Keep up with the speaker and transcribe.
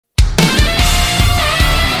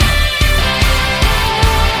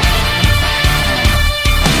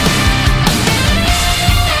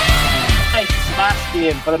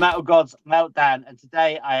for the Metal Gods Meltdown, and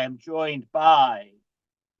today I am joined by.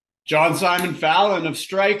 John Simon Fallon of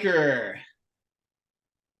Striker.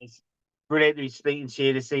 It's brilliant to be speaking to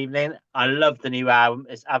you this evening. I love the new album;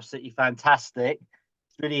 it's absolutely fantastic.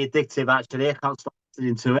 It's really addictive, actually. I can't stop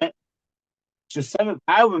listening to it. It's your seventh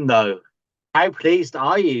album, though. How pleased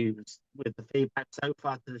are you with the feedback so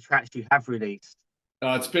far to the tracks you have released?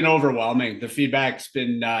 It's been overwhelming. The feedback's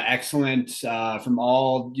been excellent from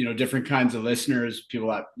all different kinds of listeners. People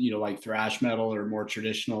that like thrash metal or more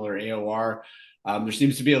traditional or AOR. There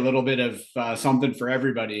seems to be a little bit of something for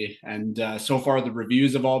everybody, and so far the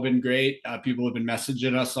reviews have all been great. People have been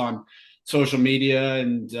messaging us on social media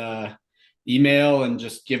and email, and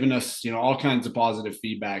just giving us all kinds of positive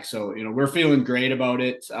feedback. So we're feeling great about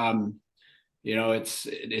it.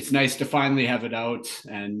 It's nice to finally have it out,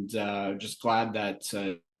 and just glad that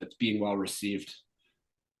it's being well received.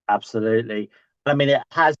 Absolutely. I mean, it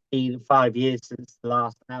has been 5 years since the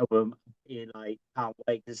last album. You like can't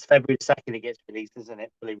wait. It's February 2nd. It gets released, isn't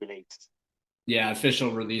it? Fully released. Yeah,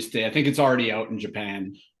 official release day. I think it's already out in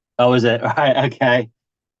Japan. Oh, is it? Right. Okay.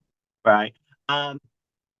 Right. Have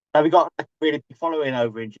we got a really big following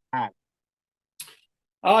over in Japan?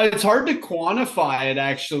 It's hard to quantify it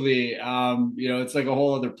actually. It's like a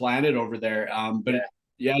whole other planet over there. Yeah.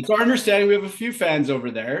 Yeah, it's our understanding we have a few fans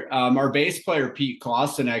over there. Our bass player Pete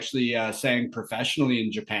Clausen actually sang professionally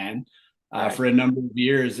in Japan Right. for a number of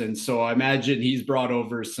years, and so I imagine he's brought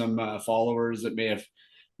over some followers that may have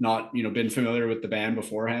not been familiar with the band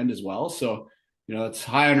beforehand as well. So it's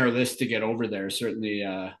high on our list to get over there. Certainly,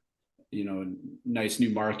 nice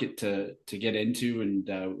new market to get into,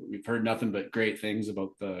 and we've heard nothing but great things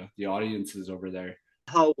about the audiences over there.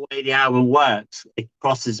 The whole way the album works, it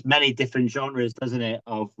crosses many different genres, doesn't it?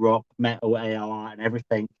 Of rock, metal, AOR, and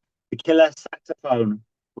everything. The killer saxophone,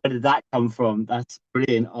 where did that come from? That's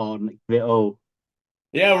brilliant on Give It All.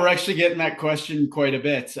 Yeah, we're actually getting that question quite a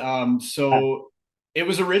bit. So it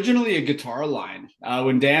was originally a guitar line.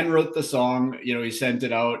 When Dan wrote the song, he sent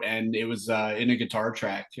it out, and it was in a guitar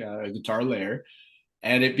track, a guitar layer.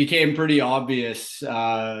 And it became pretty obvious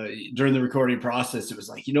during the recording process. It was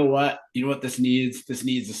like, you know what this needs? This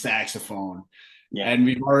needs a saxophone. Yeah. And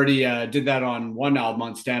we've already did that on one album,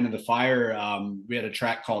 on Stand in the Fire. We had a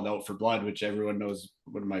track called Out for Blood, which everyone knows,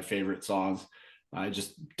 one of my favorite songs. I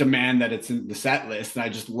just demand that it's in the set list, and I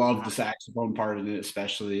just love the saxophone part of it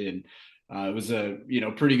especially. And it was a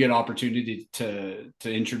pretty good opportunity to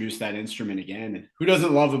introduce that instrument again. And who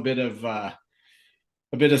doesn't love a bit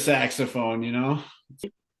of saxophone,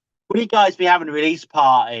 Will you guys be having a release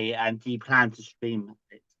party, and do you plan to stream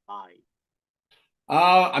it live?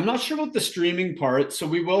 I'm not sure about the streaming part. So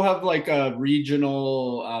we will have like a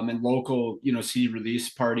regional and local, CD release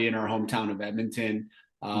party in our hometown of Edmonton.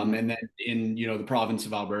 Mhm. And then in, the province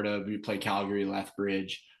of Alberta, we play Calgary,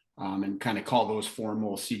 Lethbridge, and kind of call those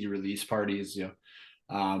formal CD release parties.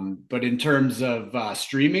 But in terms of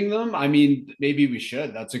streaming them, I mean, maybe we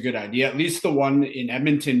should. That's a good idea. At least the one in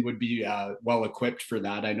Edmonton would be well equipped for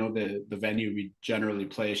that. I know the venue we generally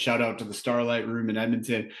play. Shout out to the Starlight Room in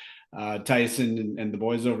Edmonton, Tyson and the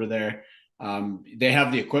boys over there. They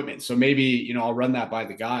have the equipment, so maybe I'll run that by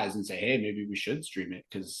the guys and say, hey, maybe we should stream it,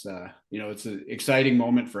 because it's an exciting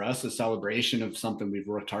moment for us, a celebration of something we've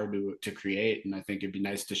worked hard to create, and I think it'd be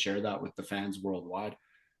nice to share that with the fans worldwide.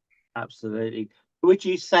 Absolutely. Would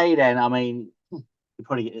you say then? I mean, you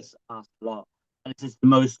probably get this asked a lot. And this is the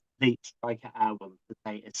most complete Striker album to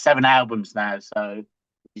date. It's 7 albums now, so would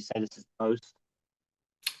you say this is the most?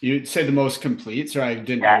 You'd say the most complete? Sorry, I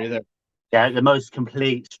didn't Yeah, hear you there. yeah, the most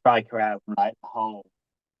complete Striker album, like the whole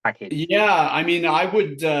package. Yeah, I mean, I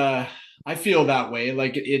feel that way.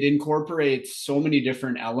 Like it incorporates so many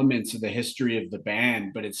different elements of the history of the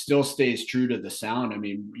band, but it still stays true to the sound. I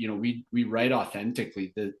mean, we write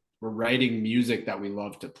authentically. That we're writing music that we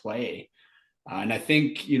love to play. And I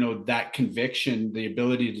think, that conviction, the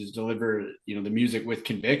ability to deliver, the music with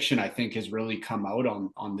conviction, I think has really come out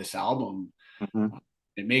on this album. Mhm.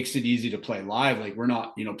 It makes it easy to play live. Like we're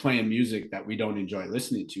not, playing music that we don't enjoy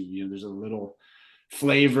listening to. There's a little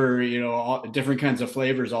flavor, all different kinds of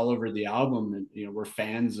flavors all over the album, and we're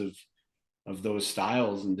fans of those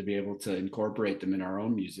styles, and to be able to incorporate them in our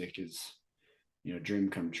own music is,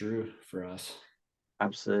 dream come true for us.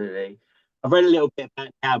 Absolutely. I've read a little bit about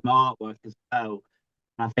the album artwork as well.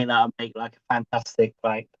 And I think that would make like a fantastic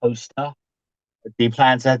like poster. Do you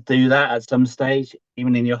plan to do that at some stage,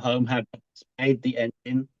 even in your home, have it displayed the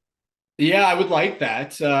engine? Yeah, I would like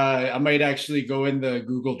that. I might actually go in the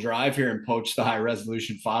Google Drive here and poach the high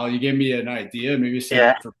resolution file. You gave me an idea, maybe send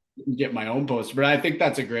Yeah. it for get my own poster. But I think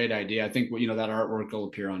that's a great idea. I think that artwork will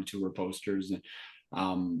appear on tour posters, and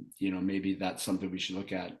maybe that's something we should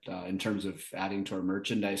look at in terms of adding to our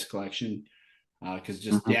merchandise collection. Because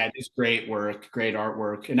just yeah, it's great work, great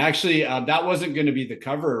artwork. And actually, that wasn't going to be the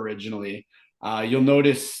cover originally. You'll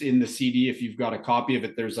notice in the CD, if you've got a copy of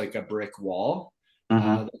it, there's like a brick wall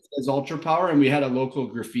that says Ultra Power, and we had a local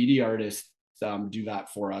graffiti artist do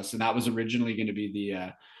that for us, and that was originally going to be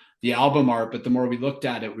the album art. But the more we looked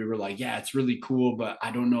at it, we were like, yeah, it's really cool, but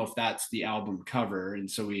I don't know if that's the album cover. And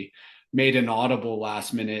so we made an audible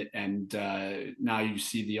last minute, and now you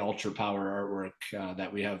see the Ultra Power artwork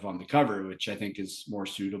that we have on the cover, which I think is more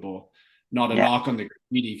suitable. Not a knock on the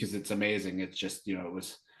graffiti, because it's amazing. It's just, it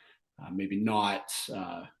was maybe not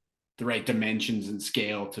the right dimensions and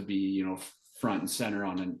scale to be, front and center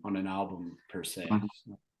on an album per se.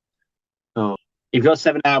 So you've got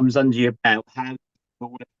 7 albums under your belt.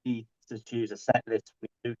 What would it be to choose a set list when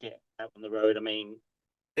you do get out on the road? I mean,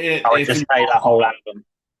 I would just play that whole album.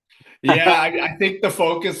 Yeah, I think the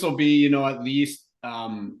focus will be, at least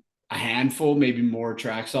a handful, maybe more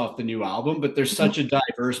tracks off the new album. But there's such a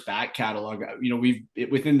diverse back catalog. We've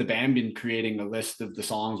within the band been creating a list of the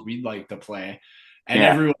songs we'd like to play, and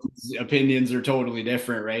everyone's opinions are totally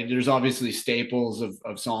different, right? There's obviously staples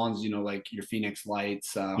of songs, like your Phoenix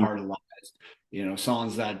Lights, Heart of Lies,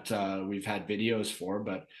 songs that we've had videos for,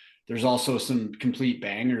 but there's also some complete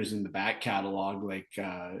bangers in the back catalog. Like,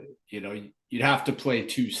 you'd have to play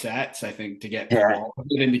 2 sets, I think, to get through all of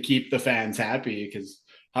it and to keep the fans happy, because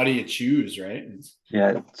how do you choose, right?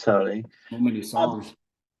 Totally. So many songs.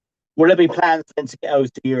 Will there be plans then to get over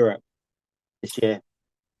to Europe this year?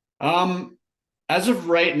 As of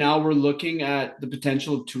right now, we're looking at the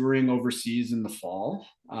potential of touring overseas in the fall.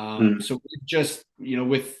 So we've just,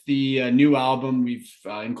 with the new album, we've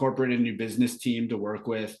incorporated a new business team to work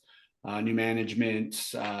with, new management,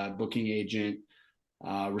 booking agent.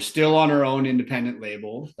 We're still on our own independent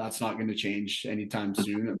label. That's not going to change anytime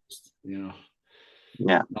soon. Not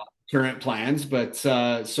current plans, but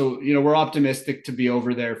so we're optimistic to be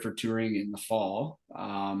over there for touring in the fall,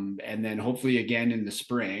 and then hopefully again in the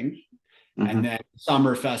spring. And then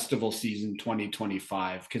summer festival season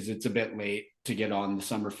 2025, because it's a bit late to get on the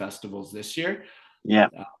summer festivals this year.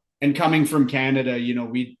 And coming from Canada,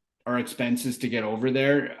 our expenses to get over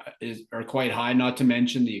there are quite high, not to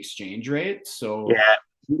mention the exchange rate. So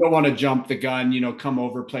we don't want to jump the gun, come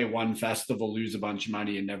over, play one festival, lose a bunch of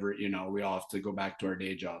money, and never, we all have to go back to our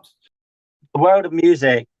day jobs. The world of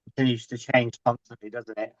music continues to change constantly,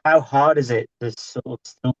 doesn't it? How hard is it to sort of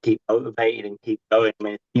still keep motivated and keep going?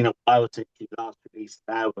 I mean, a while since you last released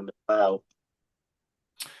an album as well.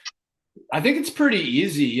 I think it's pretty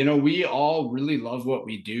easy. We all really love what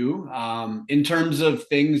we do. In terms of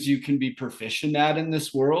things you can be proficient at in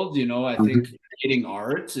this world, I think creating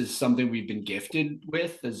art is something we've been gifted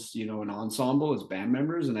with as, an ensemble, as band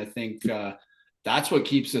members. And I think that's what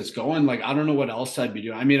keeps us going. Like, I don't know what else I'd be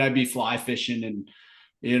doing. I mean, I'd be fly fishing and,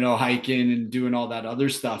 hiking and doing all that other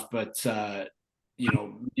stuff. But,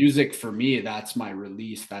 music for me, that's my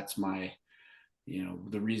release. That's my,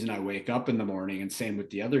 the reason I wake up in the morning, and same with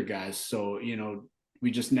the other guys. So, we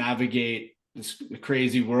just navigate this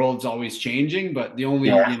crazy world's always changing, but the only,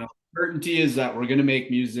 certainty is that we're going to make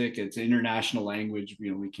music. It's international language.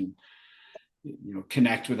 We can,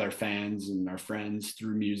 connect with our fans and our friends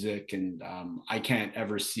through music. And I can't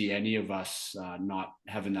ever see any of us not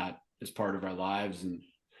having that as part of our lives. And,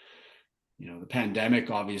 the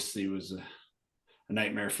pandemic obviously was a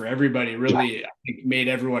nightmare for everybody. Really, I think made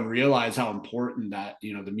everyone realize how important that,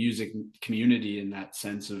 the music community and that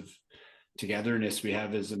sense of togetherness we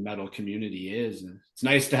have as a metal community is. And it's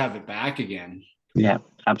nice to have it back again. Yeah,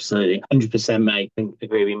 absolutely. 100%, mate. Couldn't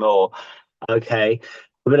agree with you more. Okay.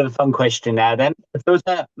 A bit of a fun question now then. If there was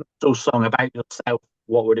a metal song about yourself,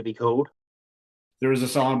 what would it be called? There was a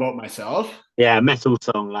song about myself? Yeah, a metal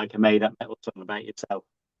song, like a made-up metal song about yourself.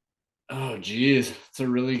 Oh, geez. It's a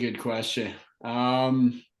really good question. How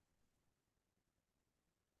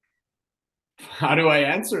do I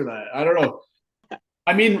answer that? I don't know.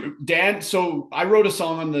 I mean, Dan, so I wrote a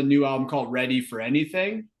song on the new album called Ready for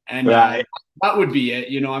Anything. And that would be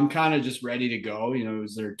it. I'm kind of just ready to go.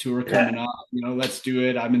 Is there a tour coming up? Let's do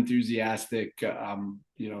it. I'm enthusiastic.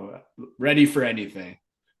 Ready for anything.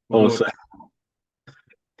 Awesome.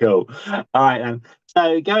 Cool. All right, then.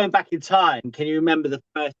 So going back in time, can you remember the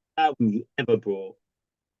first album you ever bought?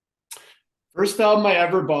 First album I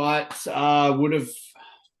ever bought would have,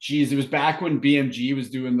 it was back when BMG was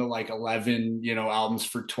doing the 11, albums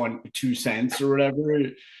for 22 cents or whatever.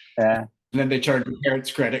 Yeah. And then they charged your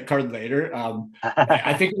parents' credit card later.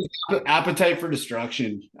 I think it was Appetite for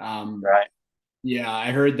Destruction. Right. Yeah,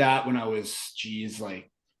 I heard that when I was,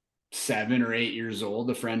 7 or 8 years old,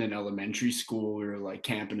 a friend in elementary school. We were like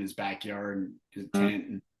camping in his backyard and his Mm. tent,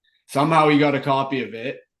 and somehow he got a copy of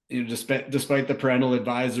it, despite the parental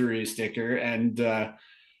advisory sticker. And I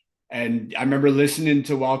remember listening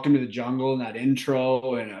to Welcome to the Jungle and that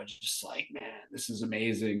intro, and I was just like, man, this is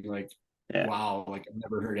amazing. Like, Yeah. wow, like I've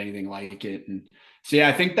never heard anything like it. And so, yeah,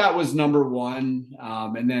 I think that was number one.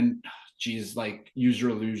 And then, geez, like Use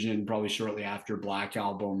Your Illusion, probably shortly after Black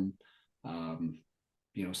Album, um,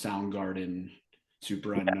 Soundgarden,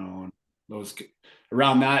 Super Unknown, those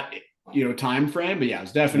around that, time frame. But yeah, it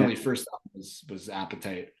was definitely first up was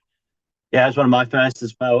Appetite. Yeah, it was one of my first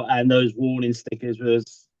as well. And those warning stickers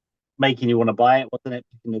was making you want to buy it, wasn't it,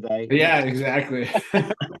 back in the day? Yeah, exactly.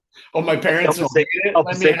 Oh, my parents will Opposite, hate it. Let me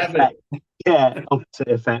opposite have effect. it. Yeah, opposite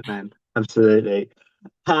effect, man. Absolutely.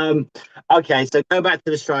 Okay, so go back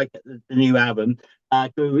to the strike, the new album.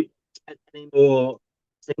 Do we expect any more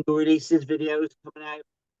single releases, videos coming out?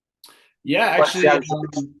 Yeah, What's actually, the answer?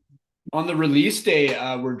 on the release day,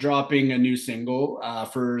 we're dropping a new single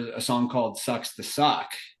for a song called "Sucks to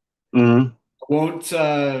Suck." Mhm. Won't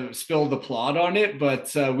spill the plot on it,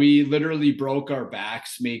 but we literally broke our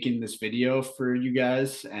backs making this video for you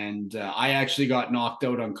guys, and I actually got knocked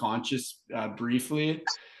out unconscious briefly,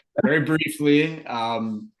 very briefly,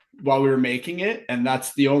 while we were making it, and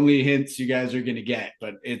that's the only hints you guys are going to get.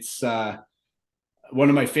 But it's one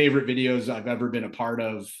of my favorite videos I've ever been a part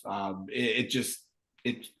of. It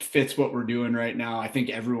fits what we're doing right now. I think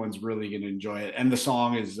everyone's really going to enjoy it, and the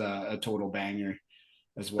song is a total banger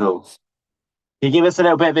as Cool. well. Can you give us a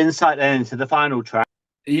little bit of insight then into the final track?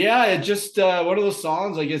 Yeah, it just one of those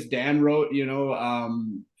songs I guess Dan wrote,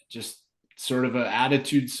 just sort of an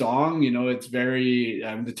attitude song. It's very,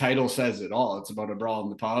 the title says it all. It's about a brawl in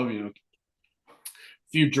the pub,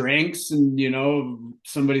 few drinks, and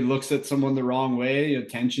somebody looks at someone the wrong way,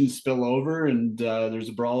 tensions spill over, and there's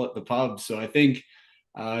a brawl at the pub. So I think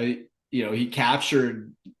he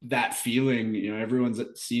captured that feeling. Everyone's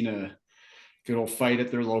seen a good old fight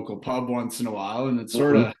at their local pub once in a while, and it's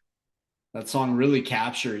sort of, that song really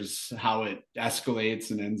captures how it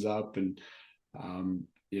escalates and ends up. And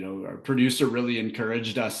our producer really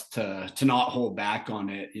encouraged us to not hold back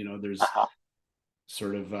on it. There's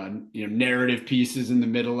sort of narrative pieces in the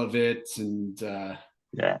middle of it, and Yeah,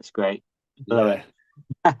 it's great. Love yeah.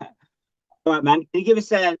 it. All right, man. Can you give us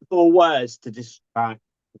 4 words to describe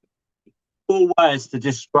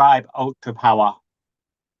Ultra Power?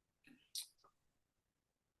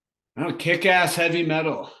 Oh, kick-ass heavy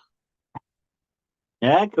metal.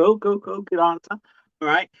 Yeah, cool. Good answer. All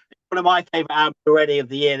right. One of my favorite albums already of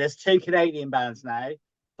the year. There's 2 Canadian bands now,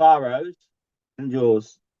 Faros and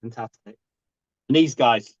yours. Fantastic. And these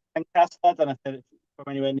guys, Lancaster, I don't know if they're from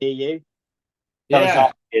anywhere near you.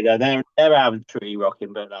 Yeah. Their album's pretty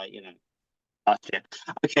rocking, but that's it.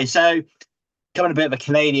 Okay, so becoming a bit of a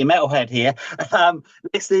Canadian metalhead here.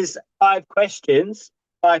 This is 5 questions,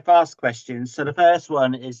 5 fast questions. So the first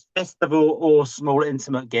one is festival or small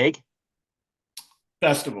intimate gig,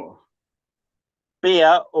 Festival.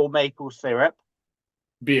 beer or maple syrup,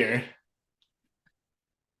 Beer.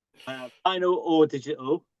 vinyl or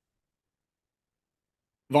digital.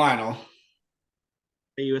 Vinyl.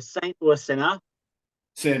 Are you a saint or a sinner?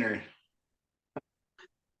 Sinner.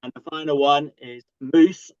 And the final one is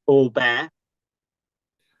moose or bear.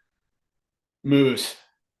 Moose.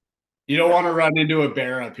 You don't want to run into a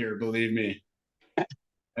bear up here, believe me.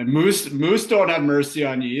 And moose don't have mercy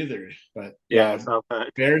on you either. But yeah,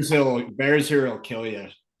 bears here will kill you.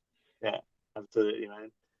 Yeah, absolutely, man.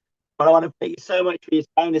 But I want to thank you so much for your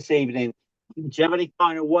time this evening. Do you have any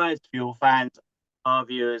final words for your fans, our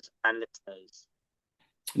viewers, and listeners?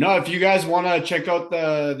 No, if you guys want to check out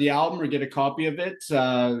the album or get a copy of it,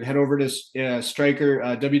 head over to Striker,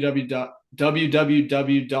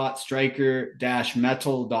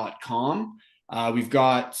 www.striker-metal.com. We've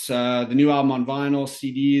got the new album on vinyl,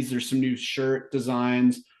 CDs. There's some new shirt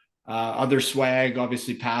designs, other swag,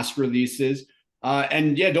 obviously past releases.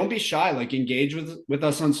 And yeah, don't be shy. Like, engage with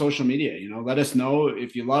us on social media. Let us know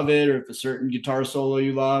if you love it, or if a certain guitar solo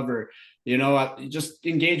you love, or just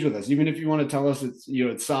engage with us. Even if you want to tell us it's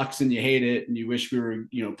it sucks and you hate it and you wish we were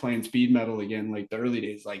playing speed metal again like the early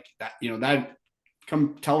days, like that. That,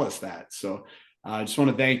 come tell us that. So I just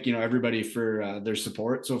want to thank everybody for their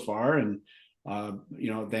support so far, and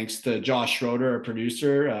thanks to Josh Schroeder, our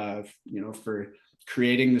producer, for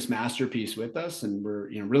creating this masterpiece with us, and we're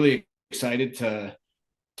really excited to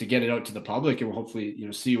get it out to the public, and we'll hopefully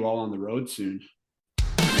see you all on the road soon.